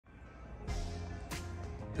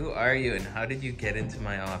Who are you and how did you get into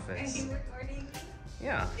my Are office? you recording?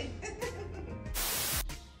 Yeah.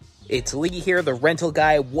 It's Lee here, the rental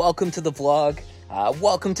guy. Welcome to the vlog.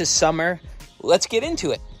 Welcome to summer. Let's get into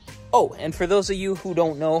it. Oh, and for those of you who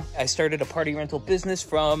don't know, I started a party rental business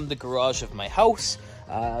from the garage of my house.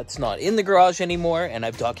 It's not in the garage anymore, and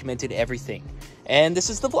I've documented everything. And this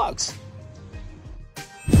is the vlogs.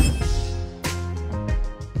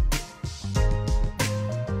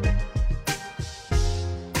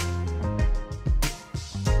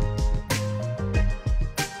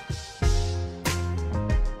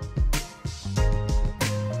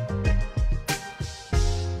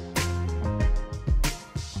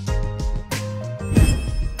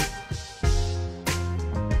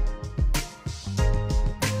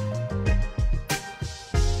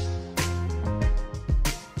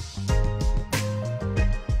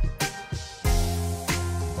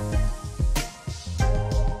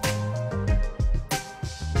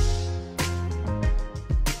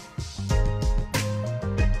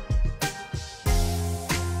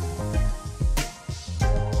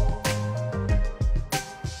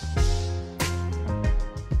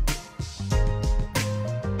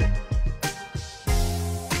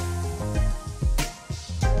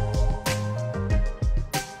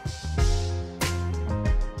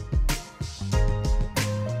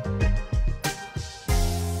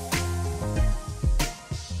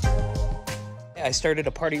 I started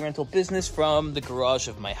a party rental business from the garage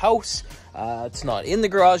of my house. It's not in the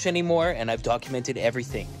garage anymore, and I've documented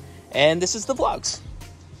everything. And this is the vlogs.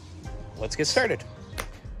 Let's get started.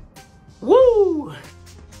 Woo!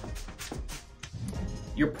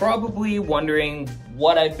 You're probably wondering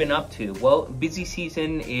what I've been up to. Well, busy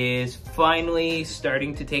season is finally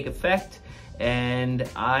starting to take effect, and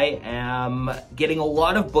I am getting a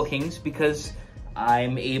lot of bookings because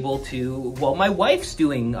I'm able to, well, my wife's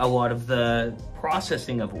doing a lot of the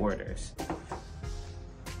processing of orders.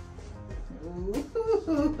 Ooh,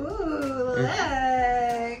 look.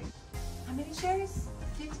 How many shares?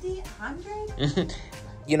 50? 100?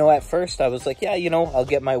 You know, at first I was like, yeah, you know, I'll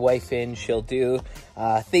get my wife in, she'll do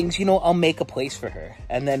things, you know, I'll make a place for her.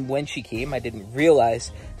 And then when she came, I didn't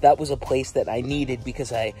realize that was a place that I needed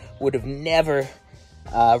because I would have never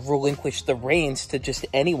relinquish the reins to just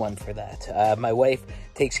anyone for that. My wife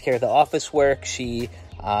takes care of the office work. She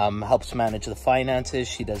helps manage the finances.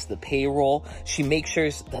 She does the payroll. She makes sure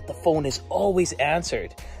that the phone is always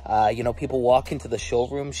answered. You know, people walk into the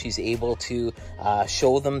showroom. She's able to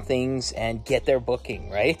show them things and get their booking,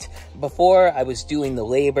 right? Before, I was doing the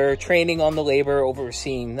labor, training on the labor,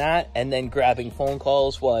 overseeing that, and then grabbing phone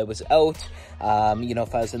calls while I was out. You know,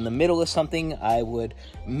 if I was in the middle of something, I would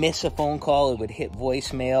miss a phone call, it would hit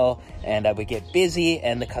voicemail, and I would get busy,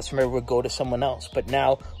 and the customer would go to someone else. But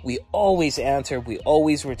now, we always answer, we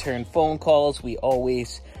always return phone calls, we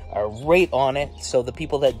always are right on it. So the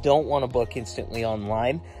people that don't want to book instantly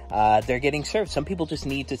online, they're getting served. Some people just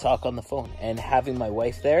need to talk on the phone, and having my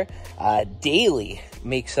wife there daily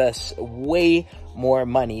makes us way more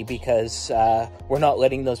money because we're not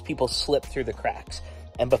letting those people slip through the cracks.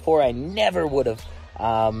 And before, I never would have,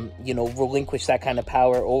 you know, relinquished that kind of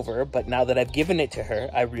power over. But now that I've given it to her,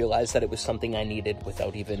 I realized that it was something I needed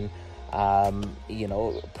without even, you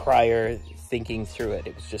know, prior thinking through it.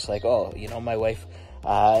 It was just like, oh, you know, my wife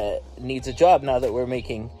needs a job now that we're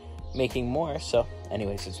making more. So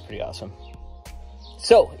anyways, it's pretty awesome.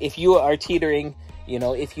 So if you are teetering, you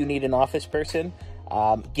know, if you need an office person,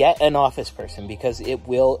 get an office person because it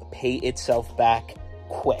will pay itself back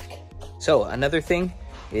quick. So another thing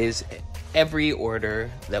is every order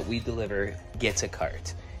that we deliver gets a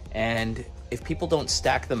cart. And if people don't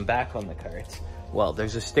stack them back on the cart, well,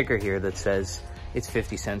 there's a sticker here that says it's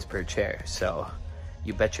 50 cents per chair. So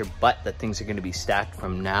you bet your butt that things are going to be stacked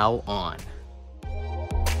from now on.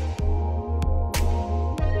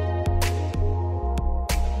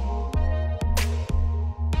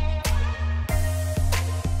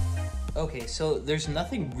 Okay, so there's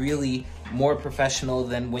nothing really more professional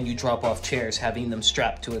than when you drop off chairs, having them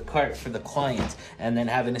strapped to a cart for the client, and then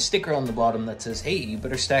having a sticker on the bottom that says, hey, you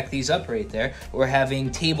better stack these up right there, or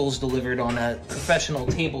having tables delivered on a professional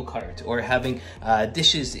table cart, or having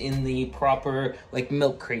dishes in the proper, like,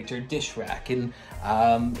 milk crate or dish rack, and,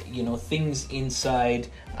 you know, things inside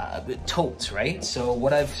totes, right? So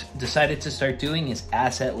what I've decided to start doing is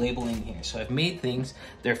asset labeling here. So I've made things,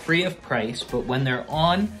 they're free of price, but when they're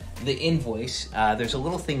on the invoice, there's a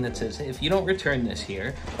little thing that says, if you don't return this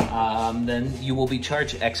here, then you will be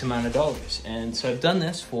charged X amount of dollars. And so I've done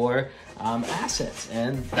this for assets,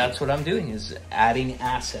 and that's what I'm doing, is adding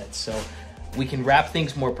assets. So we can wrap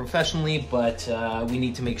things more professionally, but we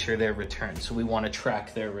need to make sure they're returned. So we want to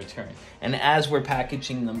track their return. And as we're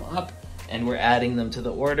packaging them up and we're adding them to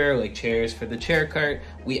the order, like chairs for the chair cart,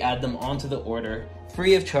 we add them onto the order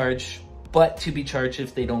free of charge, but to be charged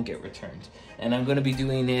if they don't get returned. And I'm going to be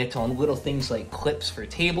doing it on little things like clips for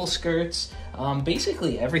table skirts,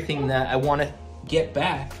 basically everything that I want to get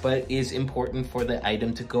back, but is important for the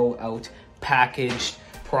item to go out packaged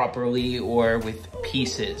properly or with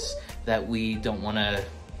pieces that we don't want to,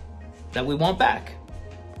 that we want back.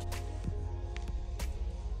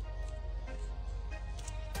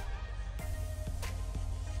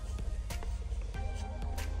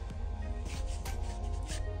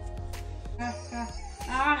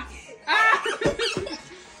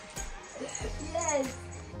 Yes.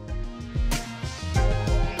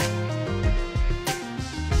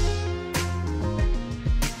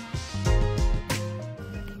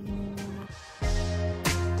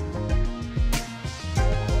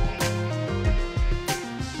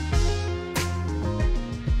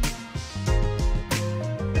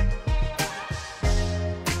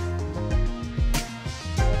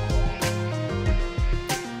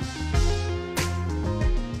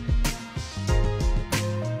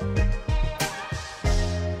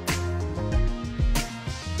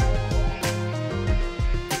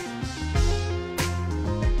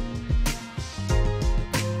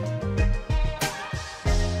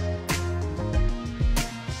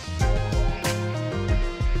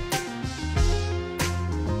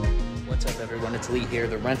 Everyone, it's Lee here,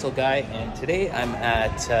 the rental guy, and today I'm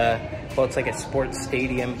at well, it's like a sports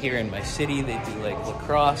stadium here in my city. They do like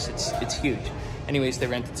lacrosse. It's huge. Anyways, they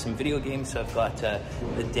rented some video games. So I've got the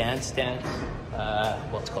Dance Dance,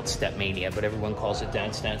 well, it's called Step Mania, but everyone calls it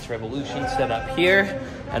Dance Dance Revolution, set up here.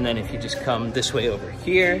 And then if you just come this way over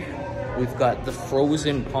here, we've got the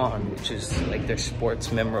Frozen Pond, which is like their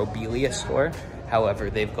sports memorabilia store. However,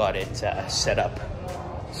 they've got it set up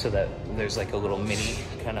so that there's like a little mini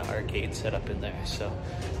kind of arcade set up in there. So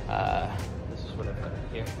this is what I've got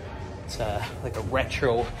here. It's like a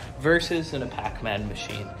retro Versus and a Pac-Man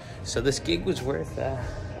machine. So this gig was worth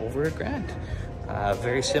over $1,000.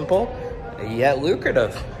 Very simple, yet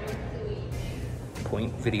lucrative.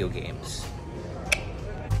 Point video games.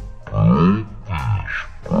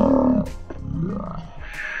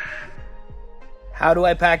 How do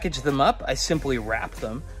I package them up? I simply wrap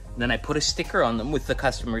them. Then I put a sticker on them with the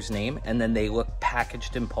customer's name, and then they look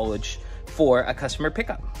packaged and polished for a customer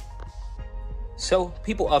pickup. So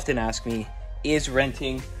people often ask me, is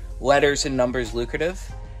renting letters and numbers lucrative?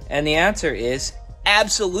 And the answer is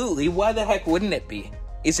absolutely. Why the heck wouldn't it be?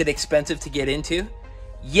 Is it expensive to get into?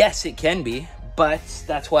 Yes, it can be, but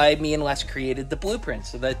that's why me and Les created the blueprint,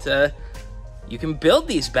 so that you can build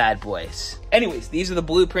these bad boys. Anyways, these are the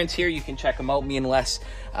blueprints here. You can check them out. Me and Les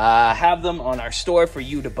have them on our store for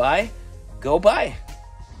you to buy. Go buy.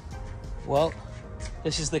 Well,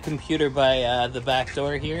 this is the computer by the back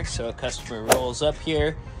door here. So a customer rolls up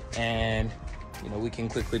here and, you know, we can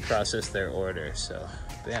quickly process their order. So,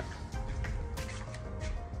 bam.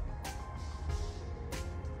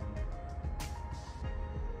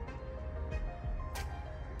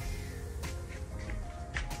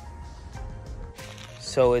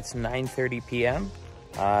 So it's 9:30 p.m.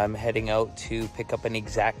 I'm heading out to pick up an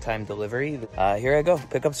exact time delivery. Here I go,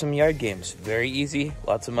 pick up some yard games. Very easy,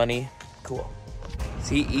 lots of money, cool.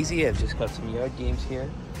 See, easy, I've just got some yard games here.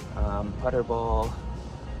 Putter ball,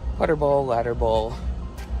 ladder ball,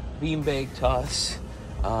 beanbag toss,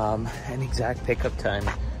 and exact pickup time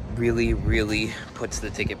really puts the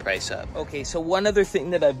ticket price up. Okay, so one other thing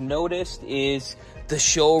that I've noticed is the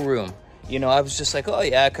showroom. You know, I was just like, oh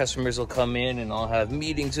yeah, customers will come in and I'll have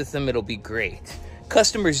meetings with them, it'll be great.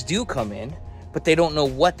 Customers do come in, but they don't know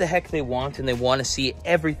what the heck they want, and they want to see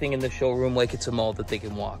everything in the showroom like it's a mall that they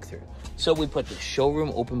can walk through. So we put the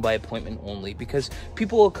showroom open by appointment only, because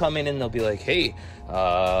people will come in and they'll be like, hey,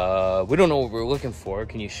 we don't know what we're looking for,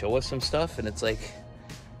 can you show us some stuff? And it's like,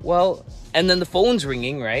 well, and then the phone's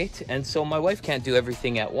ringing, right? And so my wife can't do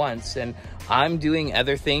everything at once, and I'm doing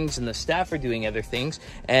other things, and the staff are doing other things.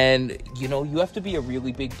 And, you know, you have to be a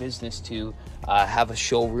really big business to have a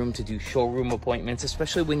showroom, to do showroom appointments,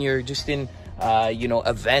 especially when you're just in, you know,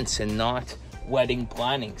 events and not wedding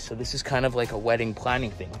planning. So this is kind of like a wedding planning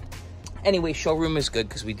thing. Anyway, showroom is good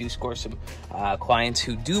because we do score some clients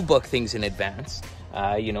who do book things in advance.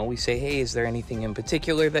 You know, we say, hey, is there anything in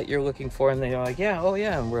particular that you're looking for? And they're like, yeah, oh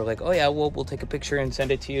yeah. And we're like, oh yeah, well, we'll take a picture and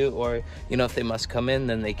send it to you. Or, you know, if they must come in,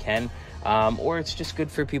 then they can. Or it's just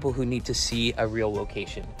good for people who need to see a real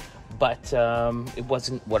location. But it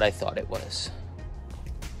wasn't what I thought it was.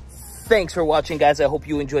 Thanks for watching, guys. I hope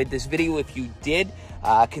you enjoyed this video. If you did,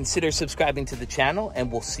 consider subscribing to the channel,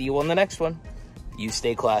 and we'll see you on the next one. You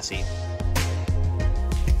stay classy.